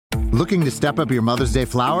Looking to step up your Mother's Day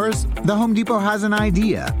flowers? The Home Depot has an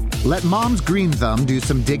idea. Let Mom's Green Thumb do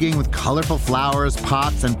some digging with colorful flowers,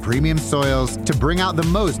 pots, and premium soils to bring out the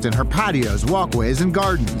most in her patios, walkways, and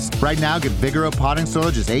gardens. Right now, get Vigoro potting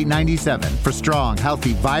soil just $8.97 for strong,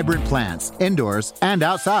 healthy, vibrant plants, indoors and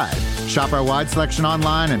outside. Shop our wide selection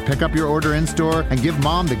online and pick up your order in-store and give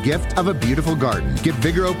Mom the gift of a beautiful garden. Get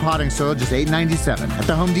Vigoro potting soil just $8.97 at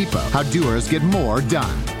the Home Depot. How doers get more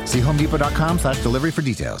done. See homedepot.com/delivery for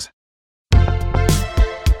details.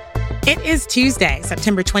 It is Tuesday,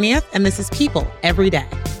 September 20th, and this is People Every Day.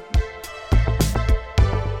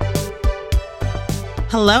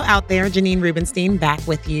 Hello out there, Janine Rubenstein back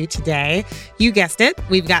with you today. You guessed it,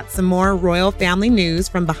 we've got some more royal family news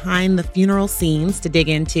from behind the funeral scenes to dig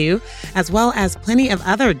into, as well as plenty of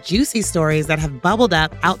other juicy stories that have bubbled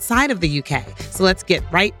up outside of the UK. So let's get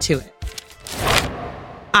right to it.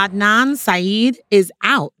 Adnan Syed is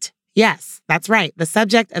out. Yes, that's right. The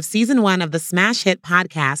subject of season 1 of the smash hit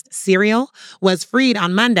podcast Serial was freed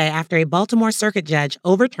on Monday after a Baltimore circuit judge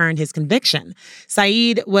overturned his conviction.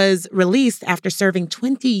 Syed was released after serving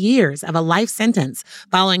 20 years of a life sentence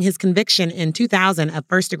following his conviction in 2000 of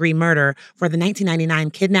first-degree murder for the 1999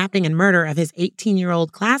 kidnapping and murder of his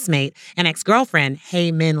 18-year-old classmate and ex-girlfriend,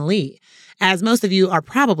 Hae Min Lee. As most of you are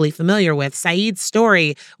probably familiar with, Syed's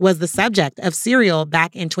story was the subject of Serial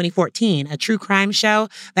back in 2014, a true crime show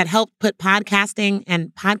that helped put podcasting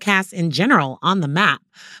and podcasts in general on the map.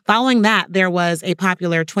 Following that, there was a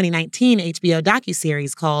popular 2019 HBO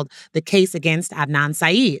docuseries called The Case Against Adnan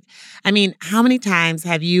Syed. I mean, how many times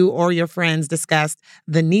have you or your friends discussed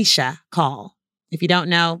the Nisha call? If you don't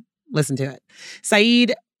know, listen to it.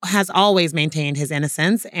 Syed has always maintained his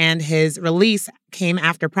innocence, and his release came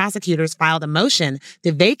after prosecutors filed a motion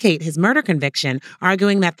to vacate his murder conviction,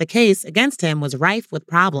 arguing that the case against him was rife with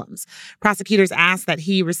problems. Prosecutors asked that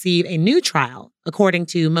he receive a new trial, according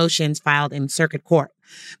to motions filed in circuit court.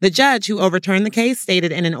 The judge who overturned the case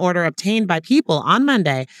stated in an order obtained by People on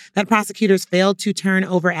Monday that prosecutors failed to turn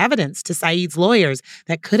over evidence to Syed's lawyers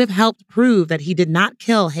that could have helped prove that he did not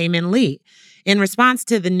kill Hae Min Lee. In response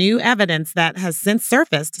to the new evidence that has since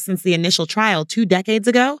surfaced since the initial trial 2 decades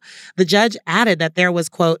ago, the judge added that there was,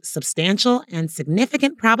 quote, substantial and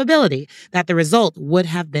significant probability that the result would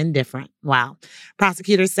have been different. Wow.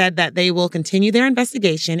 Prosecutors said that they will continue their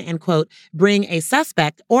investigation and, quote, bring a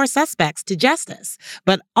suspect or suspects to justice,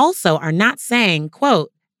 but also are not saying,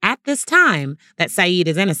 quote, at this time that Syed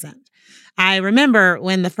is innocent. I remember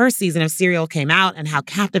when the first season of Serial came out and how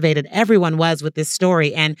captivated everyone was with this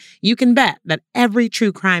story, and you can bet that every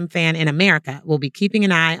true crime fan in America will be keeping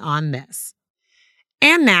an eye on this.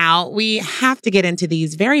 And now we have to get into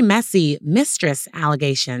these very messy mistress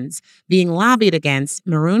allegations being lobbied against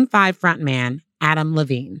Maroon 5 frontman Adam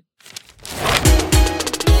Levine.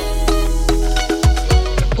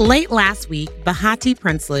 Late last week, Bahati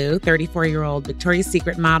Prinsloo, 34-year-old Victoria's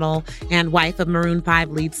Secret model and wife of Maroon 5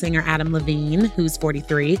 lead singer Adam Levine, who's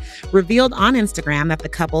 43, revealed on Instagram that the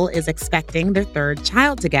couple is expecting their third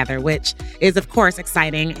child together, which is, of course,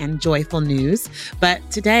 exciting and joyful news. But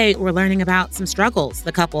today, we're learning about some struggles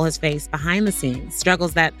the couple has faced behind the scenes,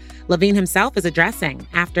 struggles that Levine himself is addressing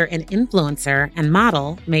after an influencer and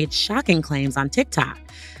model made shocking claims on TikTok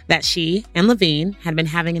that she and Levine had been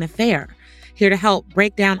having an affair. Here to help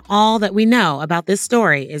break down all that we know about this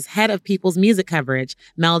story is head of People's music coverage,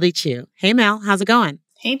 Melody Chu. Hey, Mel, how's it going?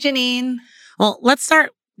 Hey, Janine. Well, let's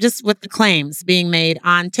start just with the claims being made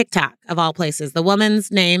on TikTok, of all places. The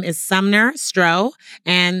woman's name is Sumner Stroh,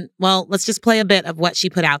 and, well, let's just play a bit of what she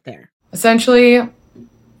put out there. Essentially,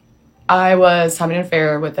 I was having an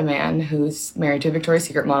affair with a man who's married to a Victoria's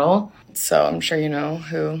Secret model, so I'm sure you know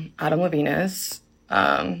who Adam Levine is.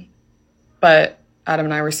 But Adam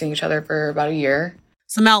and I were seeing each other for about a year.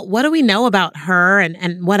 So, Mel, what do we know about her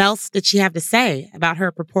and what else did she have to say about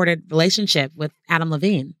her purported relationship with Adam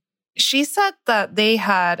Levine? She said that they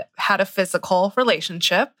had a physical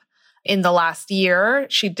relationship in the last year.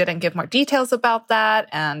 She didn't give more details about that.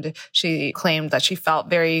 And she claimed that she felt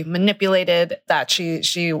very manipulated, that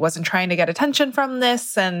she wasn't trying to get attention from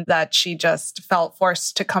this, and that she just felt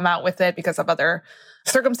forced to come out with it because of other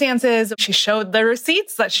circumstances. She showed the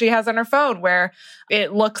receipts that she has on her phone where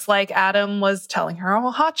it looks like Adam was telling her how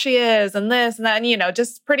hot she is and this and that, and, you know,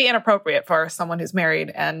 just pretty inappropriate for someone who's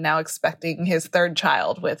married and now expecting his third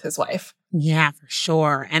child with his wife. Yeah, for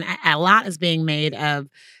sure. And a lot is being made of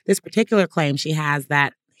this particular claim she has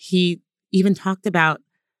that he even talked about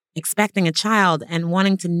expecting a child and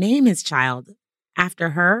wanting to name his child after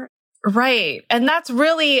her. Right. And that's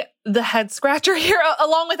really the head scratcher here,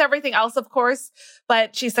 along with everything else, of course.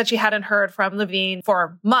 But she said she hadn't heard from Levine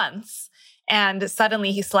for months. And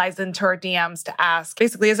suddenly he slides into her DMs to ask,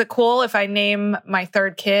 basically, is it cool if I name my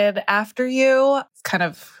third kid after you? It's kind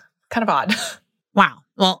of odd. Wow.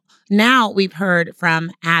 Well, now we've heard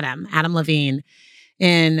from Adam Levine,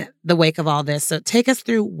 in the wake of all this. So take us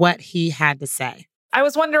through what he had to say. I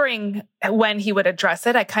was wondering when he would address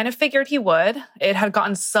it. I kind of figured he would. It had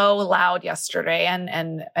gotten so loud yesterday,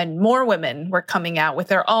 and more women were coming out with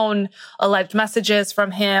their own alleged messages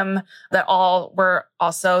from him that all were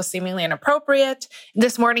also seemingly inappropriate.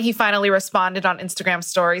 This morning, he finally responded on Instagram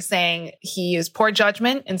stories saying he used poor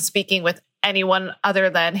judgment in speaking with anyone other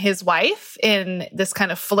than his wife in this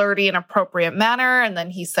kind of flirty and appropriate manner. And then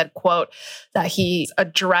he said, quote, that he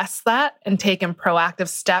addressed that and taken proactive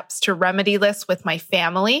steps to remedy this with my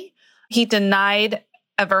family. He denied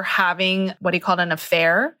ever having what he called an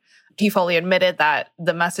affair. He fully admitted that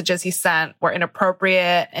the messages he sent were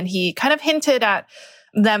inappropriate, and he kind of hinted at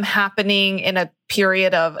them happening in a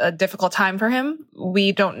period of a difficult time for him.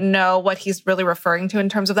 We don't know what he's really referring to in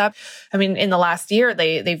terms of that. I mean, in the last year,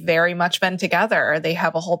 they've very much been together. They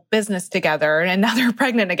have a whole business together, and now they're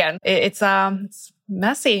pregnant again. It's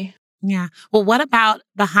messy. Yeah. Well, what about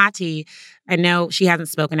the hottie? I know she hasn't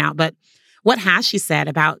spoken out, but what has she said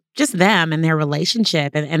about just them and their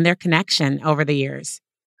relationship and their connection over the years?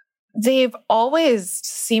 They've always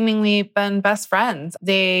seemingly been best friends.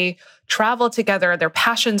 They travel together. Their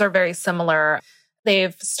passions are very similar.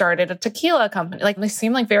 They've started a tequila company. They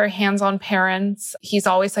seem like very hands-on parents. He's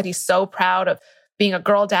always said he's so proud of being a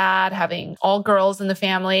girl dad, having all girls in the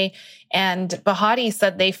family. And Behati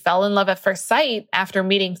said they fell in love at first sight after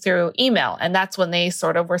meeting through email. And that's when they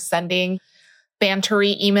sort of were sending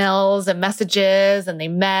bantery emails and messages, and they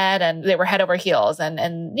met and they were head over heels. And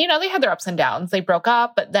they had their ups and downs. They broke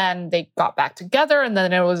up, but then they got back together, and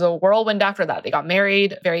then it was a whirlwind after that. They got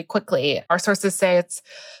married very quickly. Our sources say it's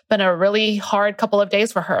been a really hard couple of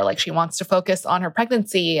days for her. She wants to focus on her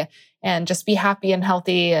pregnancy and just be happy and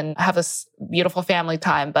healthy and have this beautiful family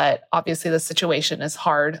time. But obviously the situation is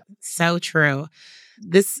hard. So true.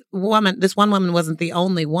 This one woman wasn't the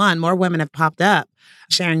only one. More women have popped up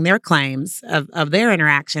sharing their claims of their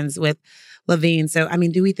interactions with Levine. So, I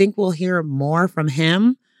mean, do we think we'll hear more from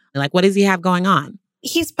him? What does he have going on?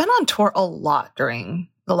 He's been on tour a lot during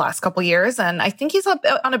the last couple years, and I think he's on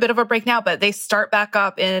a bit of a break now, but they start back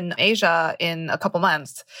up in Asia in a couple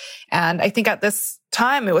months. And I think at this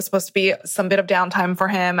time, it was supposed to be some bit of downtime for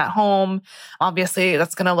him at home. Obviously,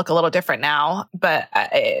 that's going to look a little different now. But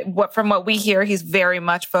from what we hear, he's very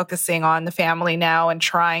much focusing on the family now and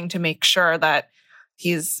trying to make sure that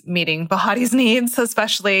he's meeting Behati's needs,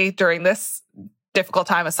 especially during this difficult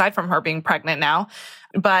time, aside from her being pregnant now.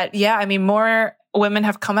 But yeah, I mean, more women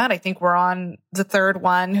have come out. I think we're on the third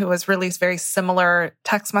one who has released very similar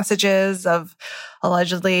text messages of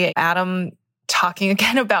allegedly Adam talking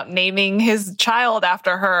again about naming his child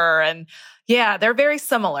after her. And yeah, they're very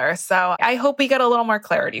similar. So I hope we get a little more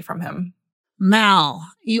clarity from him. Mel,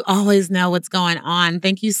 you always know what's going on.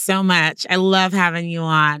 Thank you so much. I love having you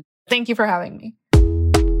on. Thank you for having me.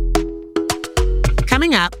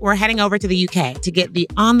 Coming up, we're heading over to the UK to get the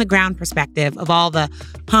on-the-ground perspective of all the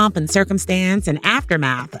pomp and circumstance and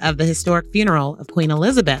aftermath of the historic funeral of Queen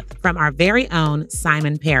Elizabeth from our very own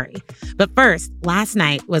Simon Perry. But first, last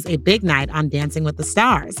night was a big night on Dancing with the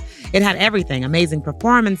Stars. It had everything: amazing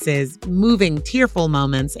performances, moving, tearful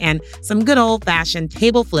moments, and some good old-fashioned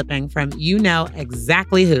table flipping from you know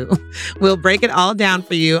exactly who. We'll break it all down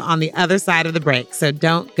for you on the other side of the break, so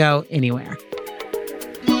don't go anywhere.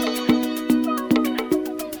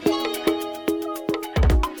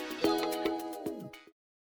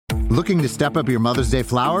 Looking to step up your Mother's Day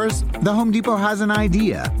flowers? The Home Depot has an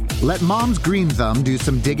idea. Let Mom's Green Thumb do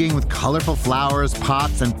some digging with colorful flowers,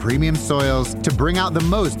 pots, and premium soils to bring out the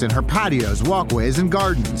most in her patios, walkways, and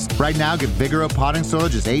gardens. Right now, get Vigoro potting soil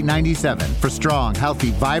just $8.97 for strong,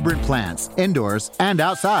 healthy, vibrant plants, indoors and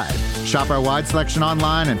outside. Shop our wide selection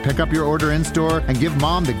online and pick up your order in-store and give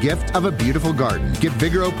Mom the gift of a beautiful garden. Get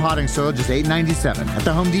Vigoro potting soil just $8.97 at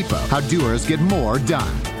the Home Depot. How doers get more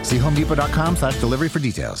done. See homedepot.com/delivery for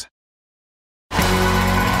details.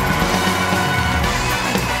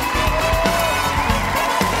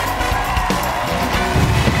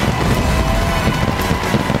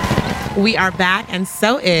 We are back, and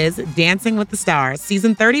so is Dancing with the Stars.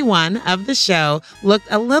 Season 31 of the show looked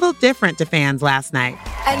a little different to fans last night.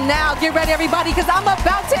 And now, get ready, everybody, because I'm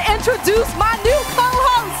about to introduce my new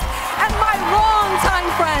co-host and my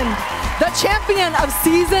longtime friend, the champion of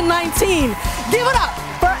Season 19. Give it up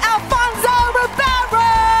for Alfonso Ribeiro!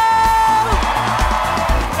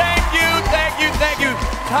 Thank you.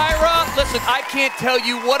 Tyra, listen, I can't tell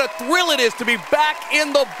you what a thrill it is to be back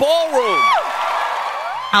in the ballroom.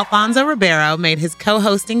 Alfonso Ribeiro made his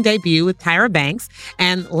co-hosting debut with Tyra Banks,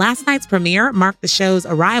 and last night's premiere marked the show's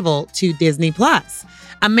arrival to Disney+.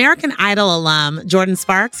 American Idol alum Jordan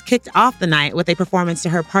Sparks kicked off the night with a performance to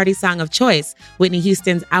her party song of choice, Whitney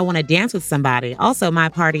Houston's I Wanna Dance With Somebody, also my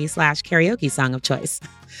party/karaoke song of choice.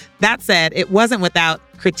 That said, it wasn't without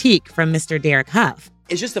critique from Mr. Derek Huff.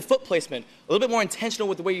 It's just the foot placement. A little bit more intentional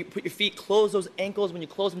with the way you put your feet, close those ankles when you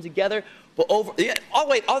close them together. But all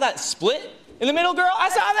that split in the middle, girl, I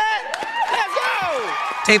saw that.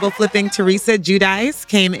 Let's go. Table flipping Teresa Giudice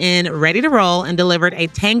came in ready to roll and delivered a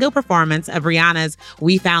tango performance of Rihanna's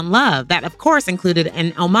We Found Love. That, of course, included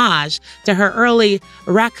an homage to her early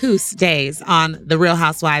raucous days on The Real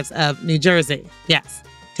Housewives of New Jersey. Yes.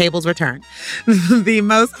 Tables were turned. The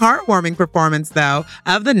most heartwarming performance, though,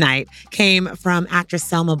 of the night came from actress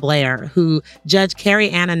Selma Blair, who Judge Carrie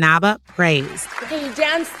Ann Inaba praised. You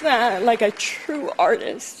danced like a true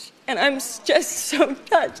artist, and I'm just so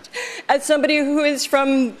touched. As somebody who is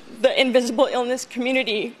from the invisible illness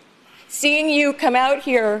community, seeing you come out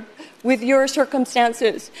here with your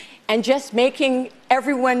circumstances and just making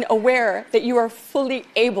everyone aware that you are fully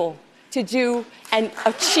able to do and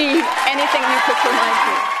achieve anything you put your mind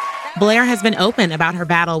to. Blair has been open about her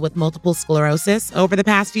battle with multiple sclerosis over the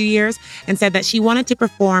past few years and said that she wanted to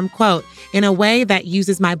perform, quote, in a way that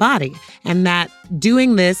uses my body and that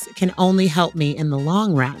doing this can only help me in the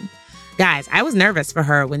long run. Guys, I was nervous for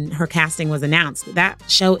her when her casting was announced. That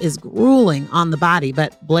show is grueling on the body,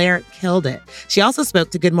 but Blair killed it. She also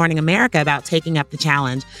spoke to Good Morning America about taking up the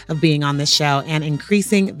challenge of being on this show and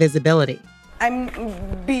increasing visibility. I'm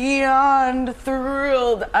beyond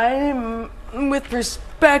thrilled. I'm with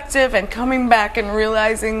perspective and coming back and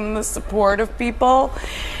realizing the support of people.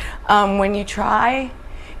 When you try,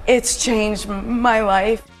 it's changed my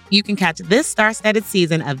life. You can catch this star-studded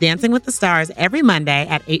season of Dancing with the Stars every Monday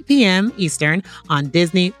at 8 p.m. Eastern on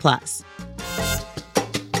Disney+.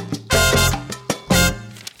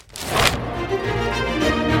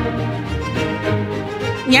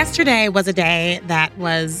 Yesterday was a day that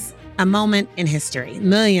was a moment in history.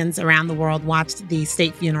 Millions around the world watched the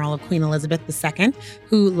state funeral of Queen Elizabeth II,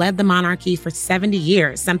 who led the monarchy for 70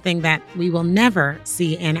 years, something that we will never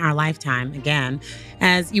see in our lifetime again.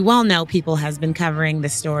 As you all know, People has been covering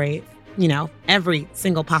this story, every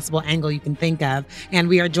single possible angle you can think of. And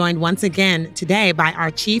we are joined once again today by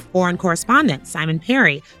our chief foreign correspondent, Simon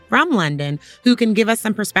Perry, from London, who can give us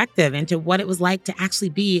some perspective into what it was like to actually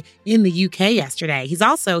be in the UK yesterday. He's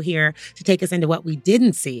also here to take us into what we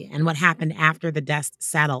didn't see and what happened after the dust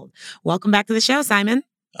settled. Welcome back to the show, Simon.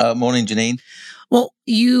 Morning, Janine. Well,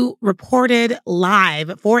 you reported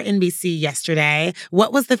live for NBC yesterday.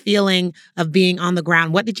 What was the feeling of being on the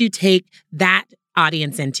ground? What did you take that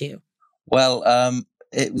audience into? Well,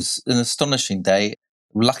 it was an astonishing day.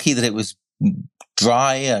 Lucky that it was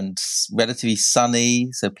dry and relatively sunny,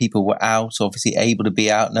 so people were out, obviously able to be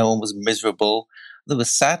out. No one was miserable. There was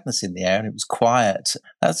sadness in the air and it was quiet.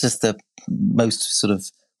 That's just the most sort of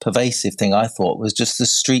pervasive thing, I thought, was just the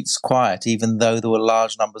streets quiet, even though there were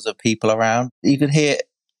large numbers of people around. You could hear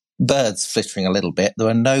birds flittering a little bit. There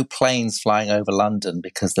were no planes flying over London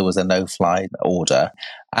because there was a no-fly order.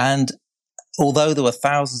 And although there were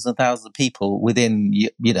thousands and thousands of people within,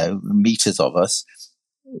 meters of us,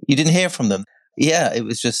 you didn't hear from them. Yeah, it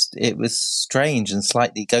was strange and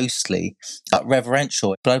slightly ghostly,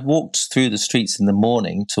 reverential. But I walked through the streets in the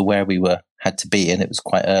morning to where we had to be, and it was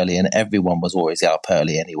quite early, and everyone was always up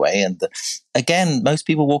early anyway. And again, most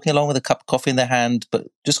people walking along with a cup of coffee in their hand, but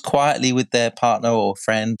just quietly with their partner or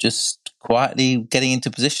friend, just quietly getting into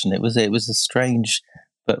position. It was a strange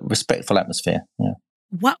but respectful atmosphere. Yeah.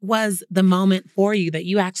 What was the moment for you that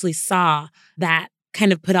you actually saw that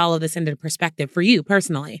kind of put all of this into perspective for you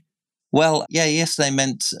personally? Well, yeah, yesterday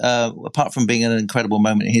meant, apart from being an incredible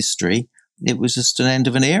moment in history, it was just an end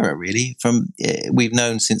of an era, really. We've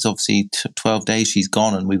known since obviously 12 days she's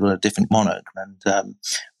gone, and we've got a different monarch. And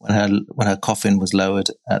when her coffin was lowered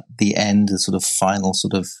at the end, the sort of final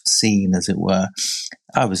sort of scene, as it were,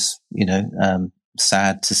 I was,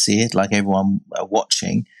 sad to see it, like everyone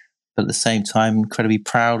watching. But at the same time, incredibly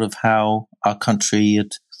proud of how our country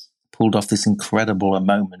had pulled off this incredible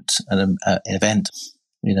moment and an event.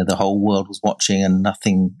 The whole world was watching, and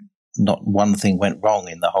not one thing went wrong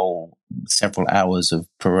in the whole several hours of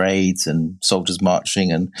parades and soldiers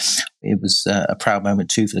marching. And it was a proud moment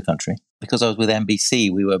too for the country. Because I was with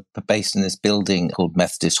NBC, we were based in this building called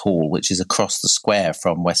Methodist Hall, which is across the square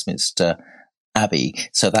from Westminster Abbey.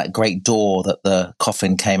 So that great door that the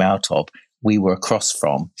coffin came out of, we were across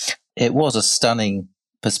from. It was a stunning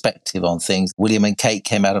perspective on things. William and Kate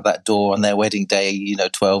came out of that door on their wedding day,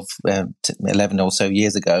 11 or so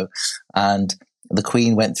years ago. And The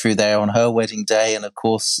Queen went through there on her wedding day, and of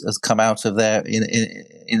course has come out of there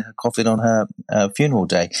in her coffin on her funeral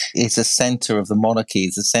day. It's a centre of the monarchy.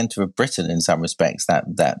 It's a centre of Britain in some respects.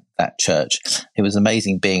 That church. It was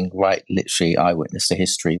amazing being right, literally eyewitness to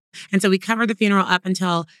history. And so we covered the funeral up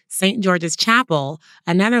until St. George's Chapel,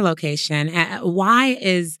 another location. Why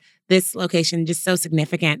is this location just so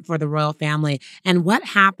significant for the royal family? And what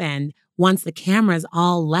happened once the cameras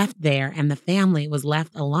all left there and the family was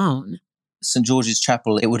left alone? St. George's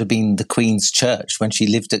Chapel, it would have been the Queen's church when she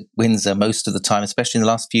lived at Windsor most of the time, especially in the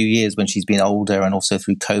last few years when she's been older, and also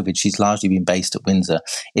through COVID, she's largely been based at Windsor.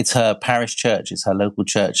 It's her parish church, it's her local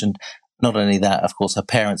church. And not only that, of course, her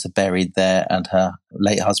parents are buried there, and her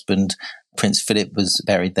late husband, Prince Philip, was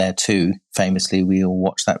buried there too. Famously, we all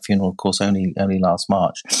watched that funeral, of course, only last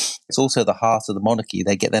March. It's also the heart of the monarchy.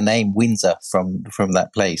 They get their name Windsor from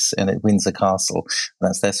that place, and at Windsor Castle.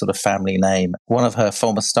 That's their sort of family name. One of her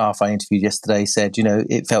former staff I interviewed yesterday said,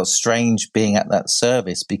 it felt strange being at that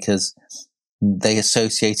service because they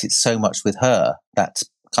associate it so much with her. That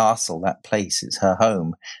castle, that place, it's her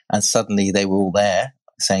home. And suddenly they were all there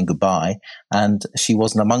saying goodbye, and she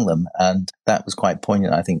wasn't among them. And that was quite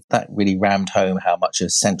poignant. I think that really rammed home how much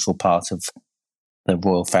a central part of the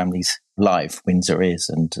royal family's life Windsor is.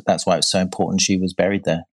 And that's why it's so important she was buried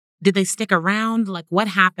there. Did they stick around? Like, what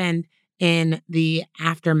happened in the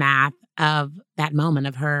aftermath of that moment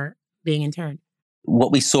of her being interred?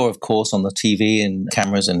 What we saw, of course, on the TV and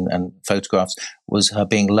cameras and photographs was her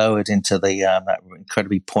being lowered into that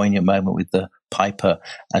incredibly poignant moment with the Piper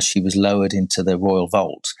as she was lowered into the royal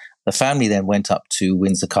vault. The family then went up to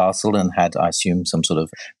Windsor Castle and had, I assume, some sort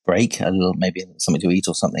of break, maybe something to eat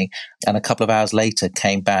or something. And a couple of hours later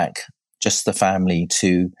came back, just the family,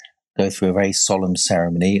 to go through a very solemn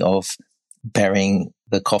ceremony of burying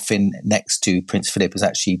the coffin next to Prince Philip. Was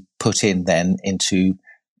actually put in then into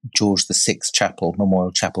George VI Chapel,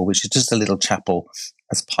 Memorial Chapel, which is just a little chapel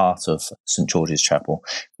as part of St. George's Chapel.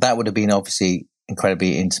 That would have been obviously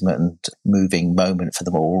incredibly intimate and moving moment for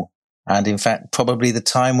them all. And in fact, probably the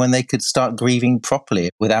time when they could start grieving properly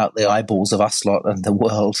without the eyeballs of us lot and the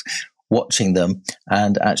world watching them,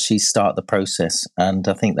 and actually start the process. And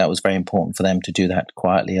I think that was very important for them to do that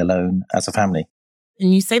quietly, alone, as a family.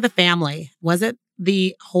 And you say the family. Was it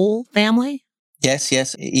the whole family? Yes.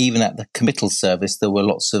 Even at the committal service, there were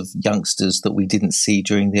lots of youngsters that we didn't see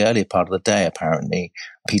during the earlier part of the day, apparently.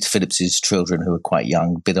 Peter Phillips's children, who were quite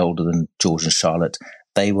young, a bit older than George and Charlotte,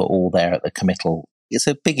 they were all there at the committal. It's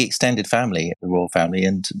a big extended family, the royal family,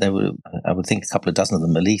 and there were, I would think, a couple of dozen of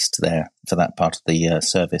them at least there for that part of the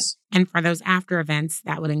service. And for those after events,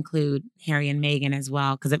 that would include Harry and Meghan as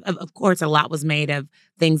well, because of course a lot was made of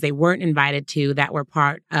things they weren't invited to that were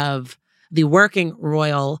part of the working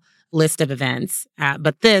royal list of events.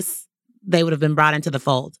 But this, they would have been brought into the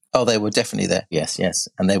fold. Oh, they were definitely there. Yes.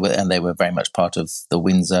 And they were very much part of the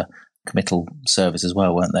Windsor committal service as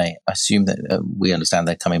well, weren't they? I assume that we understand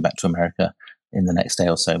they're coming back to America in the next day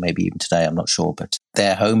or so, maybe even today, I'm not sure. But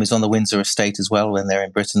their home is on the Windsor estate as well when they're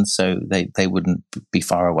in Britain, so they wouldn't be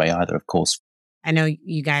far away either, of course. I know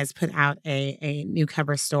you guys put out a new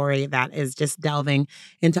cover story that is just delving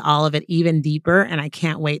into all of it even deeper, and I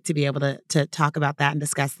can't wait to be able to talk about that and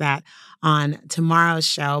discuss that on tomorrow's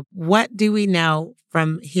show. What do we know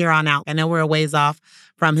from here on out? I know we're a ways off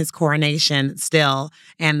from his coronation still,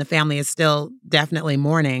 and the family is still definitely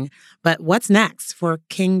mourning, but what's next for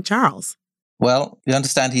King Charles? Well, you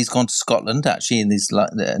understand he's gone to Scotland, actually, in these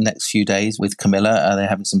next few days with Camilla. They're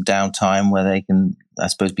having some downtime where they can, I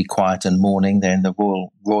suppose, be quiet and mourning. They're in the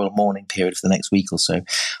royal mourning period for the next week or so.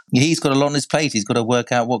 He's got a lot on his plate. He's got to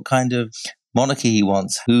work out what kind of monarchy he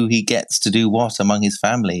wants, who he gets to do what among his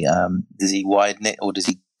family. Does he widen it, or does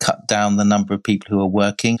he cut down the number of people who are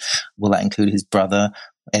working? Will that include his brother,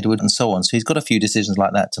 Edward, and so on? So he's got a few decisions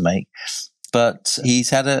like that to make. But he's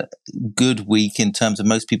had a good week in terms of,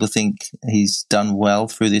 most people think he's done well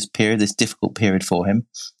through this period, this difficult period for him.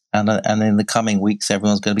 And in the coming weeks,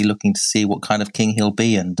 everyone's going to be looking to see what kind of king he'll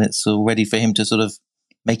be. And it's all ready for him to sort of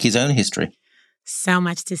make his own history. So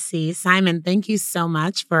much to see. Simon, thank you so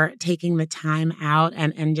much for taking the time out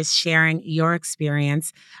and just sharing your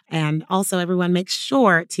experience. And also, everyone, make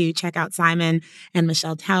sure to check out Simon and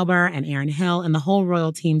Michelle Tauber and Aaron Hill and the whole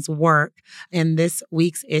royal team's work in this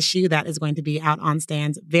week's issue that is going to be out on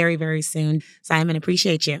stands very, very soon. Simon,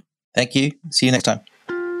 appreciate you. Thank you. See you next time.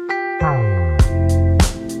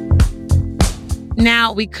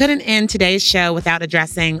 Now, we couldn't end today's show without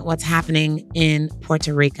addressing what's happening in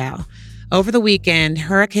Puerto Rico. Over the weekend,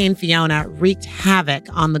 Hurricane Fiona wreaked havoc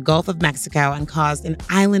on the Gulf of Mexico and caused an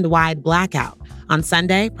island-wide blackout. On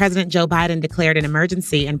Sunday, President Joe Biden declared an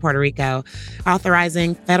emergency in Puerto Rico,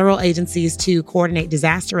 authorizing federal agencies to coordinate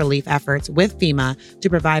disaster relief efforts with FEMA to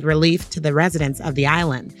provide relief to the residents of the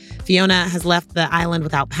island. Fiona has left the island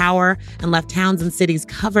without power and left towns and cities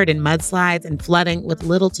covered in mudslides and flooding with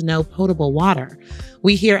little to no potable water.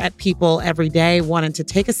 We here at People Every Day wanted to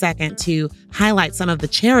take a second to highlight some of the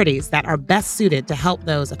charities that are best suited to help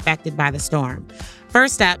those affected by the storm.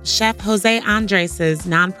 First up, Chef Jose Andres'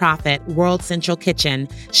 nonprofit, World Central Kitchen,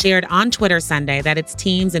 shared on Twitter Sunday that its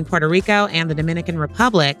teams in Puerto Rico and the Dominican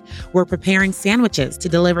Republic were preparing sandwiches to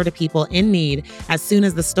deliver to people in need as soon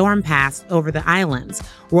as the storm passed over the islands.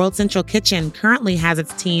 World Central Kitchen currently has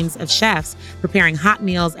its teams of chefs preparing hot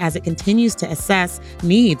meals as it continues to assess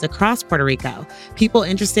needs across Puerto Rico. People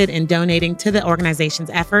interested in donating to the organization's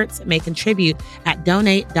efforts may contribute at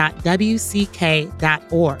donate.wck.org.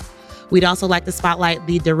 We'd also like to spotlight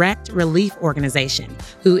the Direct Relief Organization,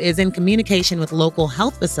 who is in communication with local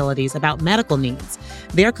health facilities about medical needs.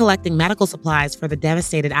 They're collecting medical supplies for the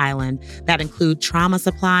devastated island that include trauma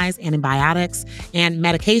supplies, antibiotics, and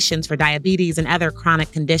medications for diabetes and other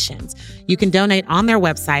chronic conditions. You can donate on their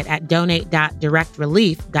website at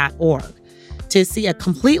donate.directrelief.org. To see a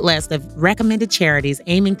complete list of recommended charities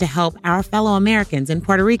aiming to help our fellow Americans in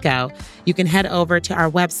Puerto Rico, you can head over to our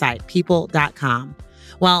website, people.com.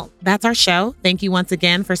 Well, that's our show. Thank you once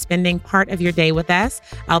again for spending part of your day with us.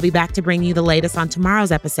 I'll be back to bring you the latest on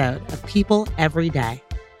tomorrow's episode of People Every Day.